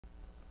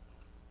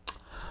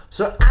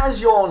So as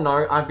you all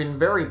know, I've been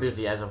very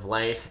busy as of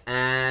late,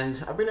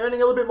 and I've been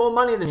earning a little bit more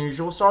money than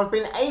usual, so I've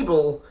been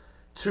able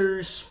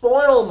to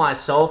spoil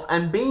myself,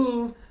 and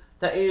being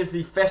that it is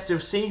the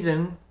festive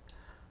season,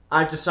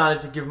 I've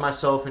decided to give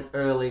myself an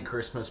early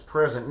Christmas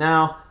present.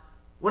 Now,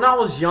 when I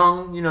was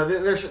young, you know,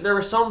 there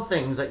are some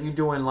things that you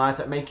do in life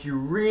that make you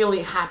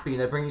really happy,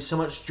 that bring you so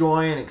much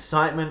joy and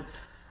excitement,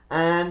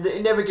 and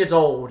it never gets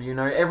old, you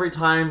know. Every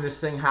time this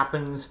thing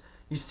happens,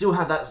 you still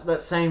have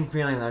that same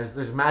feeling,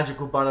 those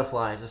magical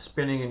butterflies are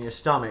spinning in your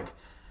stomach.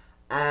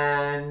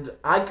 And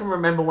I can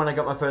remember when I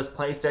got my first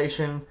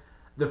PlayStation,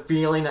 the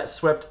feeling that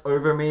swept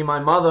over me. My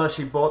mother,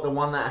 she bought the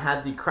one that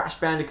had the Crash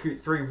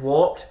Bandicoot 3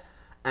 Warped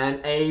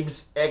and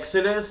Abe's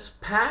Exodus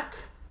pack.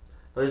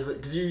 Those,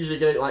 because you usually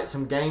get like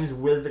some games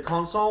with the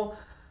console.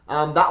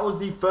 That was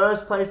the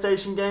first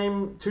PlayStation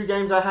game, two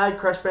games I had,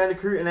 Crash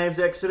Bandicoot and Abe's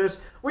Exodus,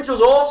 which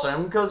was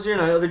awesome because, you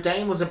know, the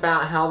game was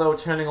about how they were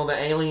turning all the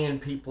alien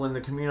people in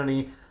the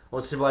community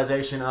or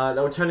civilization,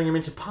 they were turning them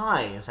into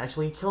pies,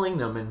 actually killing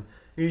them and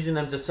using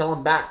them to sell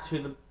them back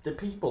to the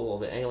people or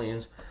the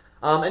aliens.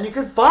 And you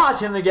could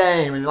fart in the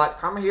game and you're like,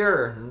 come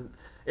here. And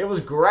it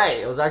was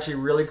great. It was actually a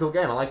really cool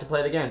game. I like to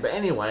play it again. But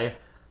anyway,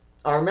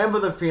 I remember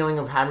the feeling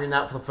of having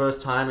that for the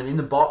first time, and in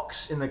the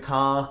box, in the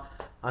car,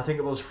 I think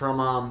it was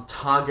from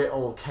Target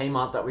or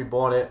Kmart that we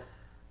bought it,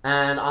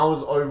 and I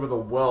was over the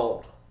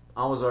world.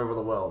 I was over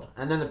the world.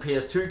 And then the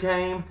PS2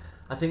 came.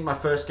 I think my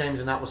first games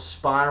in that was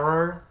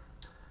Spyro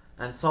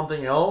and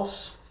something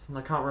else, and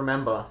I can't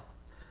remember.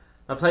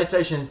 My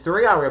PlayStation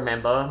 3, I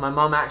remember. My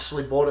mum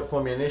actually bought it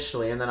for me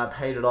initially, and then I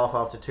paid it off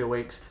after 2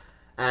 weeks.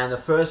 And the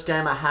first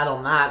game I had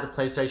on that, the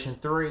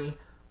PlayStation 3,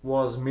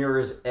 was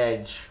Mirror's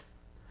Edge.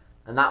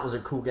 And that was a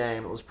cool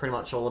game. It was pretty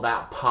much all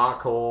about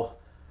parkour,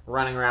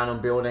 running around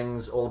on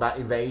buildings, all about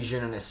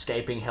evasion and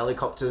escaping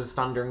helicopters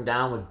thundering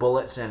down with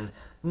bullets, and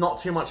not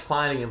too much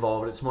fighting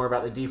involved. It's more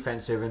about the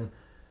defensive and,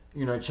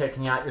 you know,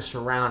 checking out your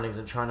surroundings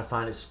and trying to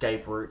find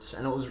escape routes.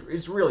 And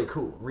it's really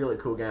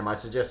cool game. I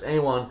suggest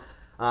anyone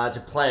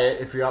to play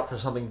it if you're up for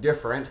something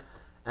different,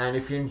 and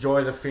if you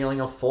enjoy the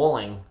feeling of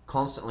falling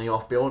constantly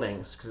off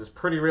buildings, because it's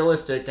pretty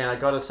realistic, and I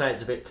gotta say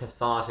it's a bit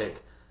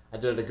cathartic. I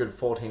did it a good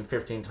 14,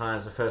 15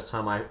 times the first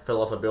time I fell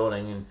off a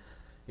building, and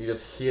you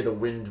just hear the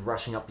wind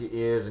rushing up your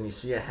ears, and you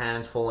see your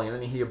hands falling, and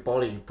then you hear your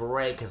body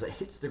break as it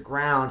hits the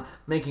ground,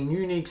 making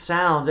unique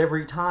sounds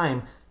every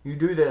time you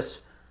do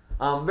this.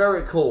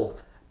 Very cool.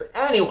 But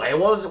anyway,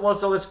 what's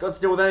all this got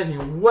to do with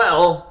anything?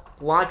 Well,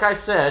 like I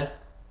said,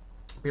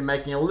 I've been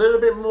making a little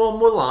bit more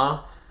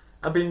moolah.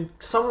 I've been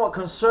somewhat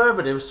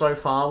conservative so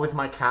far with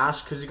my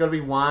cash, because you've got to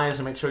be wise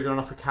and make sure you got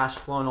enough for cash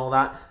flow and all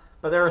that.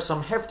 But there are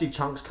some hefty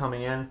chunks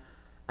coming in,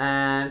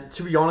 and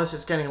to be honest,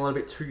 it's getting a little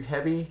bit too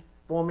heavy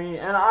for me,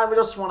 and I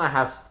just want to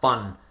have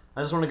fun.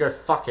 I just want to go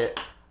fuck it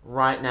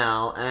right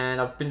now, and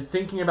I've been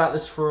thinking about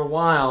this for a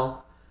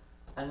while,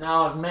 and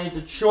now I've made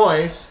the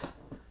choice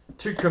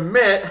to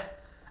commit,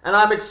 and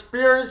I'm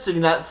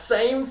experiencing that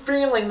same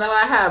feeling that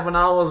I had when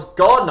I was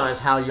God knows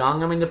how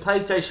young. I mean, the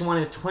PlayStation 1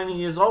 is 20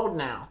 years old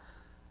now,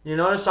 you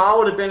know, so I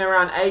would have been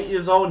around 8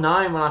 years old,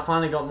 9 when I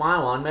finally got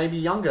my one, maybe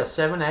younger,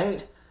 7,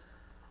 8.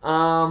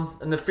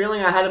 And the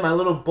feeling I had in my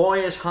little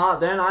boyish heart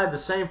then, I have the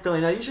same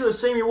feeling now. You should have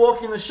seen me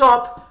walk in the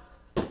shop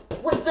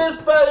with this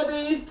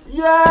baby.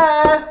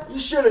 Yeah, you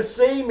should have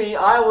seen me.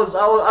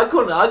 I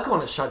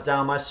couldn't shut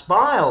down my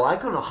smile. I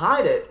couldn't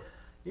hide it.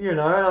 You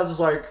know, I was just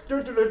like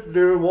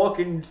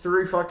walking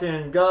through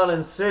fucking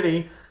Garden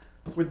City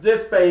with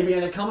this baby,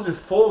 and it comes with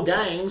 4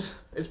 games.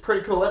 It's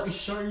pretty cool. Let me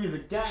show you the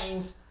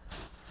games.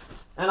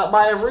 And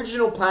my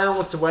original plan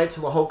was to wait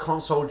till the whole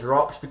console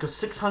dropped, because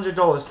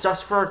 $600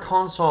 just for a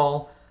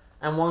console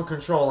and 1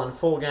 controller and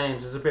 4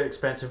 games is a bit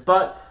expensive.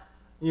 But,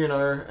 you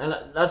know, and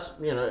that's,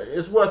 you know,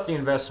 it's worth the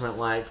investment.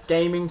 Like,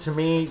 gaming to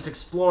me, it's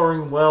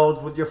exploring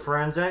worlds with your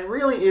friends, and it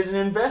really is an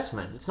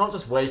investment. It's not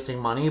just wasting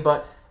money,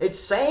 but it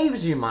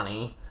saves you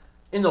money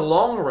in the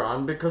long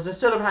run, because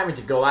instead of having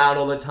to go out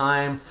all the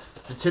time,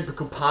 the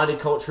typical party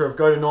culture of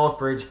go to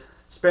Northbridge,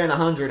 spend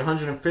 100,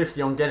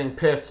 150 on getting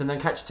pissed, and then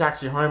catch a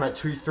taxi home at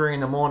 2, 3 in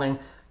the morning,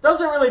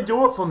 doesn't really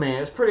do it for me.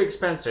 It's pretty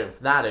expensive,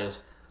 that is.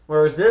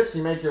 Whereas this,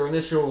 you make your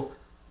initial,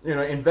 you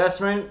know,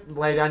 investment,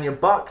 lay down your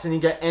bucks, and you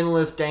get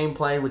endless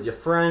gameplay with your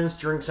friends,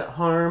 drinks at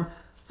home,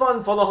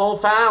 fun for the whole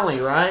family,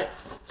 right?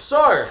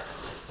 So,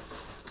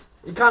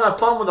 you can't have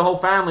fun with the whole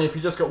family if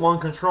you just got 1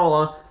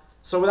 controller.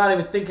 So without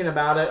even thinking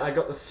about it, I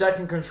got the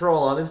 2nd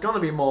controller. There's going to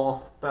be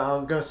more, but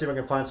I'm going to see if I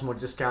can find some more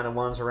discounted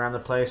ones around the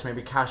place,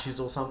 maybe Cashies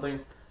or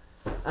something.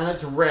 And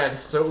it's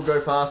red, so it will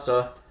go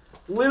faster.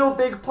 Little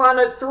Big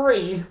Planet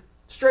 3,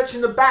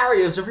 stretching the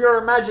barriers of your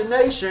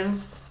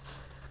imagination.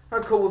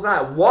 How cool is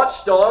that?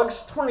 Watch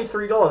Dogs,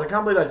 $23. I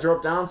can't believe that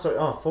dropped down, so,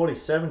 oh,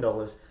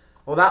 $47.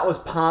 Well, that was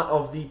part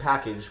of the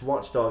package,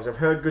 Watch Dogs. I've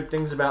heard good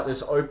things about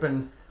this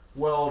open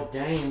world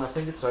game. I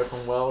think it's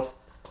open world.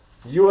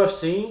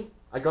 UFC,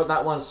 I got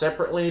that one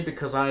separately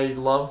because I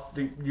love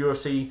the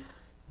UFC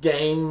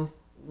game,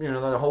 you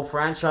know, the whole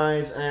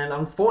franchise, and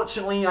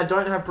unfortunately I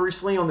don't have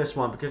Bruce Lee on this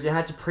one because you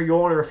had to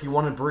pre-order if you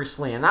wanted Bruce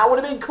Lee, and that would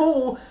have been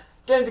cool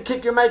getting to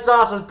kick your mate's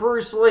ass as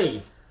Bruce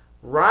Lee,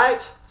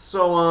 right?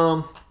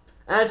 So,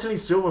 Anthony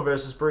Silva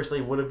versus Bruce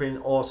Lee would have been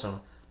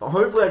awesome. But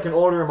hopefully I can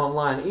order him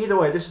online. Either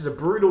way, this is a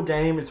brutal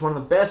game. It's one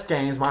of the best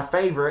games, my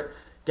favorite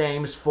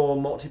games for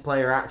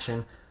multiplayer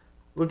action.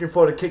 Looking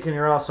forward to kicking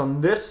your ass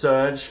on this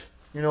Surge.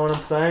 You know what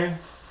I'm saying?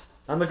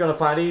 I'm not going to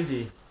fight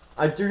easy.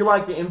 I do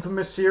like the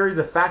Infamous series,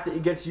 the fact that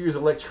you get to use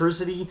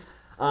electricity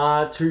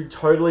to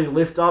totally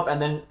lift up and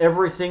then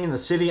everything in the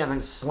city and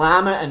then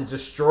slam it and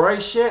destroy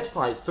shit,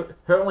 like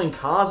hurling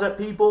cars at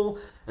people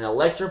and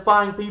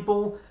electrifying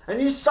people,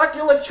 and you suck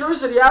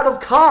electricity out of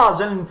cars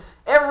and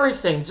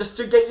everything just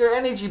to get your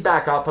energy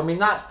back up. I mean,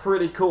 that's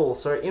pretty cool.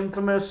 So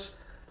Infamous,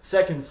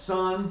 Second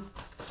Son,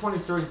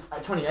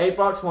 28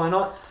 bucks, why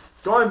not?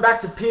 Going back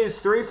to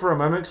PS3 for a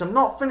moment, because I'm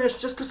not finished.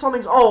 Just because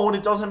something's old,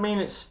 it doesn't mean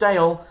it's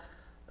stale.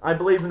 I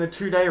believe in the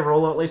 2-day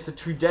rule, or at least the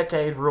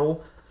 2-decade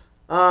rule.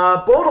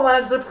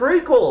 Borderlands the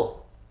prequel.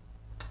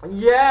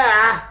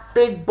 Yeah,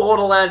 big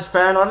Borderlands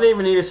fan. I don't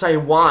even need to say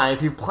why.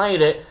 If you've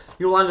played it,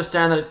 you'll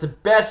understand that it's the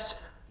best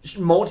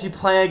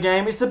multiplayer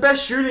game. It's the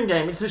best shooting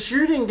game. It's the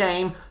shooting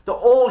game that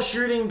all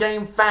shooting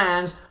game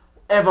fans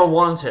ever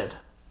wanted,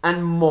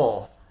 and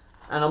more.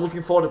 And I'm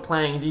looking forward to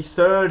playing the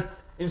third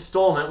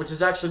installment, which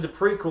is actually the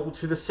prequel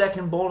to the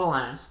second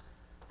Borderlands.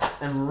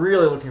 And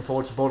really looking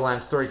forward to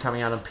Borderlands 3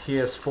 coming out on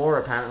PS4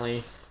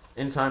 apparently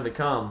in time to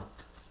come.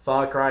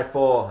 Far Cry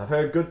 4. I've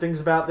heard good things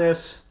about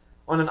this.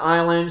 On an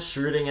island,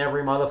 shooting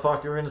every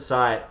motherfucker in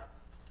sight.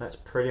 That's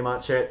pretty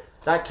much it.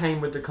 That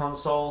came with the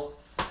console,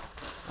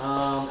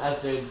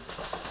 as did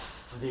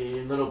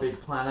the Little Big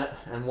Planet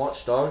and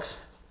Watch Dogs.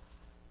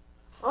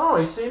 Oh,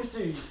 he seems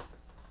to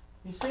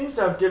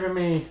have given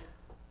me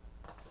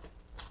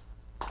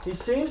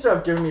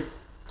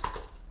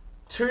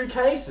 2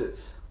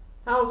 cases.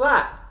 How's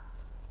that?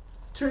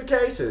 2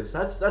 cases.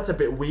 That's a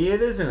bit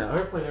weird, isn't it?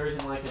 Hopefully there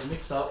isn't like a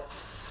mix-up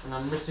and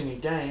I'm missing a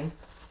game.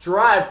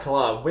 Drive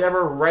Club. We have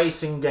a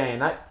racing game.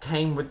 That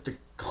came with the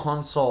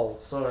console,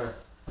 so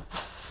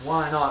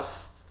why not?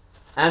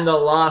 And The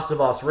Last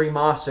of Us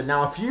Remastered.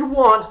 Now, if you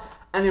want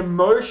an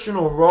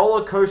emotional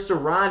roller coaster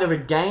ride of a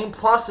game,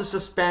 plus the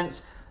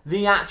suspense,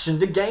 the action,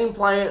 the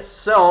gameplay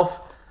itself,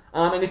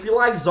 and if you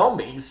like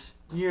zombies,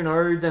 you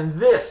know, then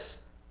this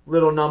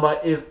little number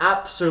is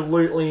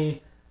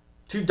absolutely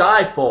to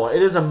die for.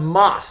 It is a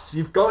must.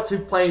 You've got to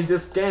play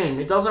this game.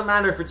 It doesn't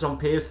matter if it's on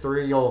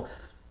PS3 or,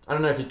 I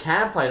don't know if you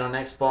can play it on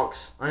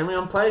Xbox, only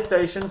on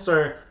PlayStation,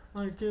 so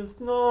I guess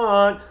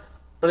not.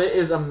 But it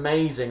is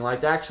amazing.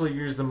 Like, they actually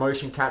use the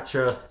motion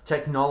capture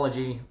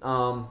technology.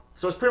 So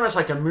it's pretty much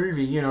like a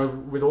movie, you know,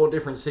 with all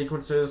different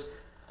sequences.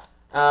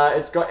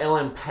 It's got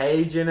Ellen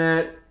Page in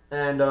it,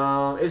 and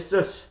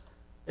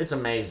it's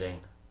amazing.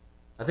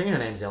 I think her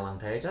name's Ellen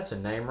Page. That's her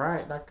name,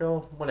 right? That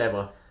girl?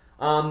 Whatever.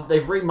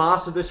 They've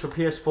remastered this for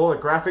PS4.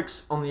 The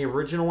graphics on the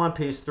original one,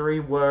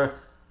 PS3, were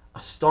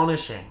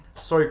astonishing.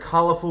 So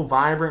colorful,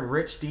 vibrant,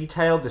 rich,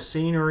 detailed. The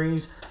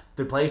sceneries,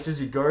 the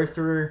places you go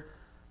through,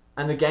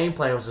 and the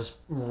gameplay was just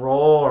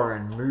raw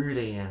and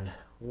moody and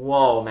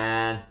whoa,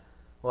 man.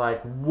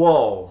 Like,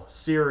 whoa.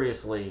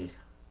 Seriously.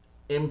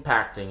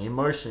 Impacting,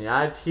 emotionally.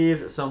 I had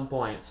tears at some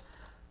points.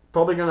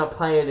 Probably gonna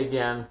play it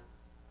again.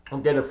 I'll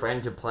get a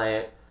friend to play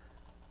it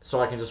so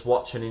I can just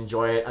watch and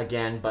enjoy it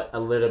again, but a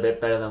little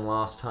bit better than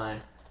last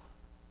time.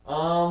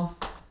 I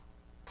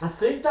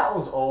think that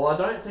was all. I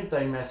don't think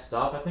they messed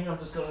up. I think I've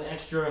just got an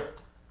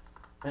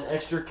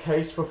extra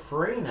case for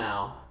free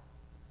now.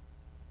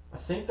 I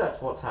think that's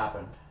what's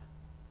happened.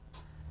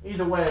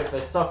 Either way, if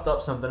they stuffed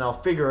up something,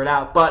 I'll figure it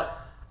out. But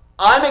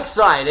I'm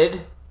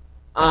excited.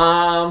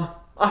 I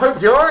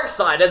hope you're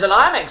excited that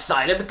I'm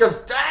excited, because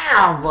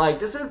damn, like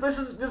this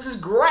is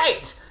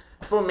great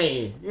for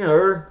me, you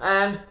know,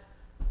 and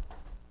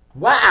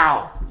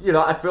wow, you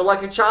know, I feel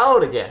like a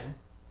child again,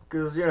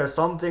 because, you know,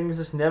 some things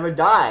just never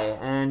die,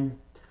 and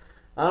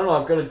I don't know,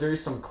 I've got to do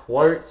some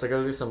quotes, I got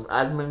to do some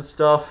admin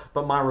stuff,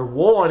 but my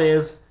reward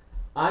is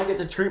I get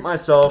to treat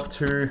myself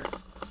to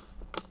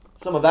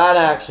some of that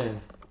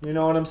action, you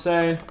know what I'm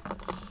saying?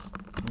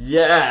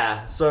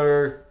 Yeah,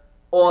 so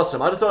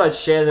awesome. I just thought I'd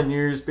share the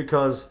news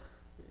because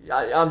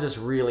I'm just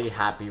really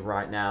happy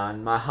right now,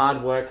 and my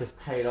hard work has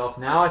paid off.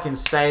 Now I can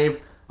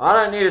save. I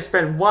don't need to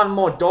spend one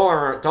more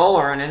dollar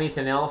on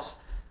anything else.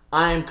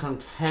 I am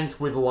content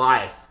with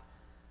life.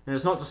 And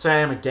it's not to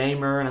say I'm a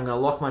gamer and I'm going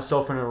to lock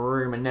myself in a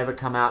room and never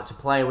come out to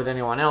play with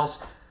anyone else.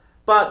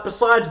 But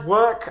besides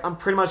work, I'm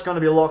pretty much going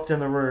to be locked in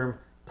the room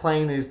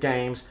playing these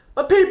games.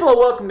 But people are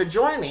welcome to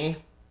join me.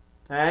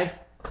 Hey?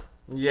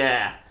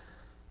 Yeah.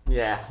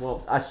 Yeah,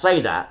 well, I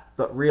say that,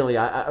 but really,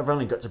 I've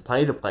only got to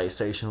play the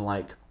PlayStation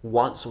like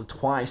once or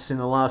twice in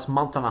the last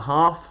month and a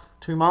half,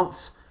 2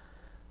 months.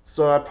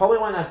 So I probably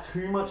won't have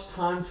too much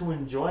time to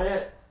enjoy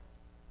it.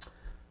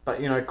 But,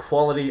 you know,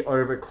 quality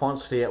over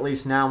quantity, at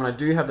least now when I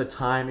do have the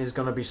time, is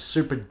going to be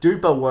super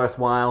duper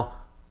worthwhile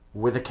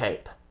with a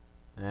cape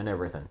and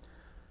everything.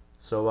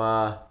 So,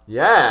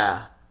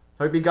 yeah.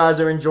 Hope you guys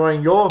are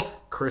enjoying your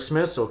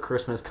Christmas or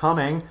Christmas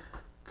coming,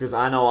 because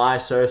I know I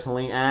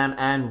certainly am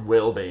and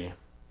will be.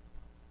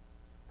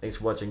 Thanks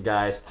for watching,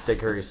 guys. Take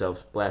care of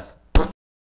yourselves. Bless.